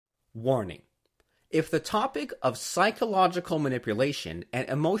Warning. If the topic of psychological manipulation and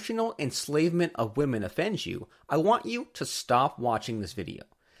emotional enslavement of women offends you, I want you to stop watching this video.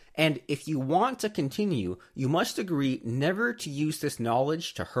 And if you want to continue, you must agree never to use this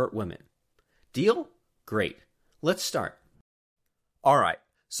knowledge to hurt women. Deal? Great. Let's start. Alright,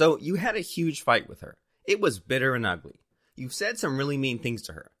 so you had a huge fight with her. It was bitter and ugly. You've said some really mean things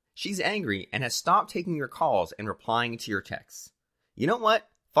to her. She's angry and has stopped taking your calls and replying to your texts. You know what?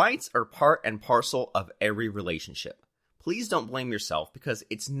 Fights are part and parcel of every relationship. Please don't blame yourself because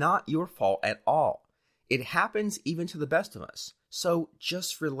it's not your fault at all. It happens even to the best of us, so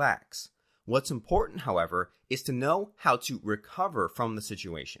just relax. What's important, however, is to know how to recover from the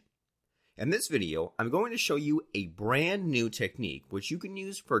situation. In this video, I'm going to show you a brand new technique which you can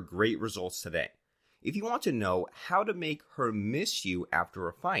use for great results today. If you want to know how to make her miss you after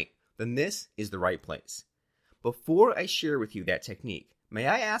a fight, then this is the right place. Before I share with you that technique, may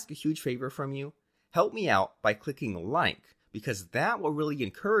I ask a huge favor from you? Help me out by clicking like, because that will really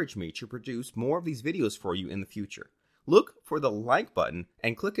encourage me to produce more of these videos for you in the future. Look for the like button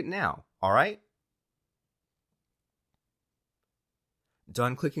and click it now, alright?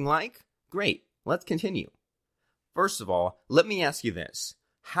 Done clicking like? Great, let's continue. First of all, let me ask you this.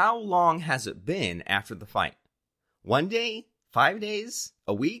 How long has it been after the fight? 1 day? 5 days?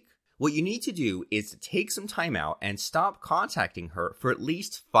 A week? What you need to do is to take some time out and stop contacting her for at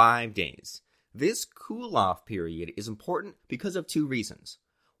least 5 days. This cool-off period is important because of 2 reasons.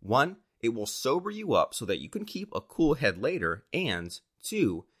 1, it will sober you up so that you can keep a cool head later, and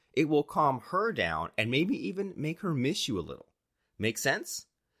 2, it will calm her down and maybe even make her miss you a little. Make sense?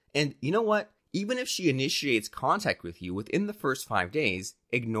 And you know what? Even if she initiates contact with you within the first 5 days,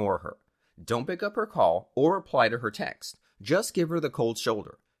 ignore her. Don't pick up her call or reply to her text. Just give her the cold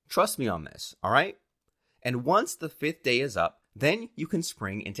shoulder. Trust me on this, alright? And once the 5th day is up, then you can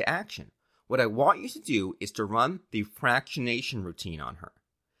spring into action. What I want you to do is to run the fractionation routine on her.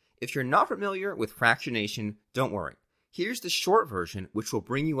 If you're not familiar with fractionation, don't worry. Here's the short version which will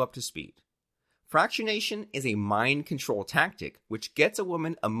bring you up to speed. Fractionation is a mind control tactic which gets a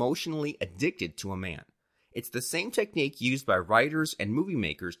woman emotionally addicted to a man. It's the same technique used by writers and movie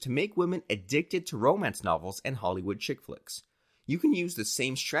makers to make women addicted to romance novels and Hollywood chick flicks. You can use the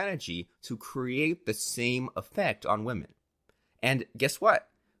same strategy to create the same effect on women. And guess what?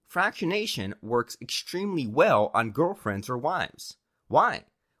 Fractionation works extremely well on girlfriends or wives. Why?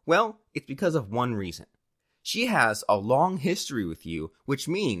 Well, it's because of one reason. She has a long history with you, which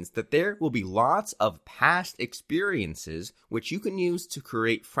means that there will be lots of past experiences which you can use to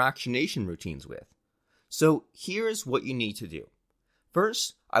create fractionation routines with. So here's what you need to do.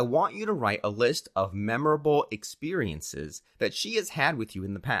 First, I want you to write a list of memorable experiences that she has had with you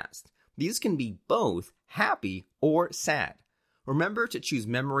in the past. These can be both happy or sad. Remember to choose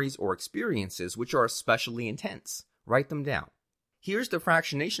memories or experiences which are especially intense. Write them down. Here's the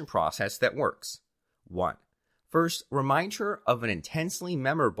fractionation process that works. 1. First, remind her of an intensely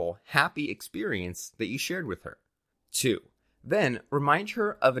memorable, happy experience that you shared with her. 2. Then, remind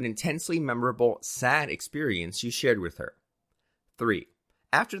her of an intensely memorable, sad experience you shared with her. 3.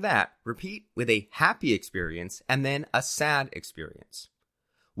 After that, repeat with a happy experience and then a sad experience.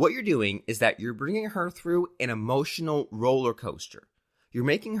 What you're doing is that you're bringing her through an emotional roller coaster. You're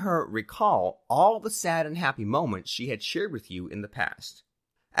making her recall all the sad and happy moments she had shared with you in the past.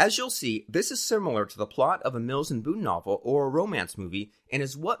 As you'll see, this is similar to the plot of a Mills and Boon novel or a romance movie and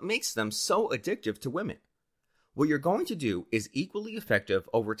is what makes them so addictive to women. What you're going to do is equally effective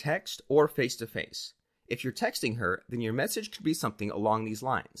over text or face-to-face. If you're texting her, then your message could be something along these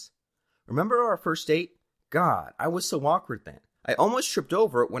lines. Remember our first date? God, I was so awkward then. I almost tripped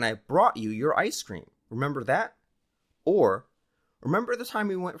over when I brought you your ice cream. Remember that? Or, remember the time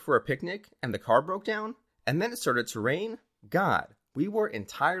we went for a picnic and the car broke down? And then it started to rain? God, we were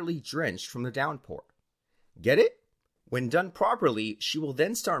entirely drenched from the downpour. Get it? When done properly, she will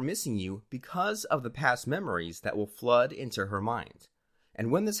then start missing you because of the past memories that will flood into her mind. And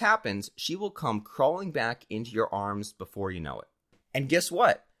when this happens, she will come crawling back into your arms before you know it. And guess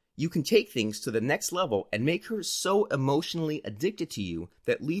what? You can take things to the next level and make her so emotionally addicted to you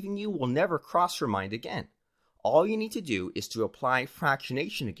that leaving you will never cross her mind again. All you need to do is to apply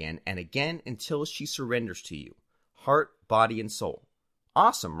fractionation again and again until she surrenders to you. Heart, body, and soul.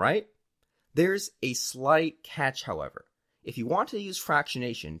 Awesome, right? There's a slight catch, however. If you want to use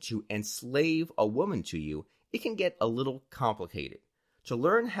fractionation to enslave a woman to you, it can get a little complicated. To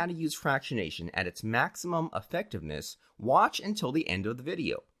learn how to use fractionation at its maximum effectiveness, watch until the end of the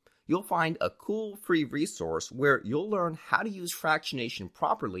video. You'll find a cool free resource where you'll learn how to use fractionation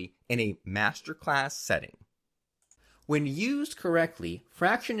properly in a masterclass setting. When used correctly,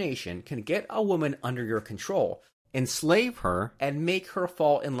 fractionation can get a woman under your control, enslave her, and make her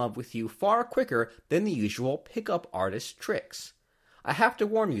fall in love with you far quicker than the usual pickup artist tricks. I have to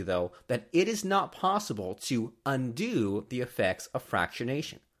warn you, though, that it is not possible to undo the effects of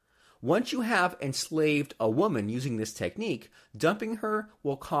fractionation. Once you have enslaved a woman using this technique, dumping her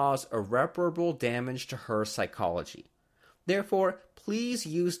will cause irreparable damage to her psychology. Therefore, please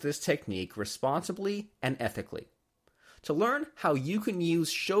use this technique responsibly and ethically. To learn how you can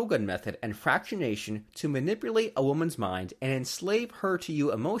use Shogun method and fractionation to manipulate a woman's mind and enslave her to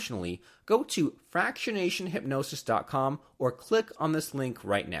you emotionally, go to fractionationhypnosis.com or click on this link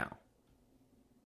right now.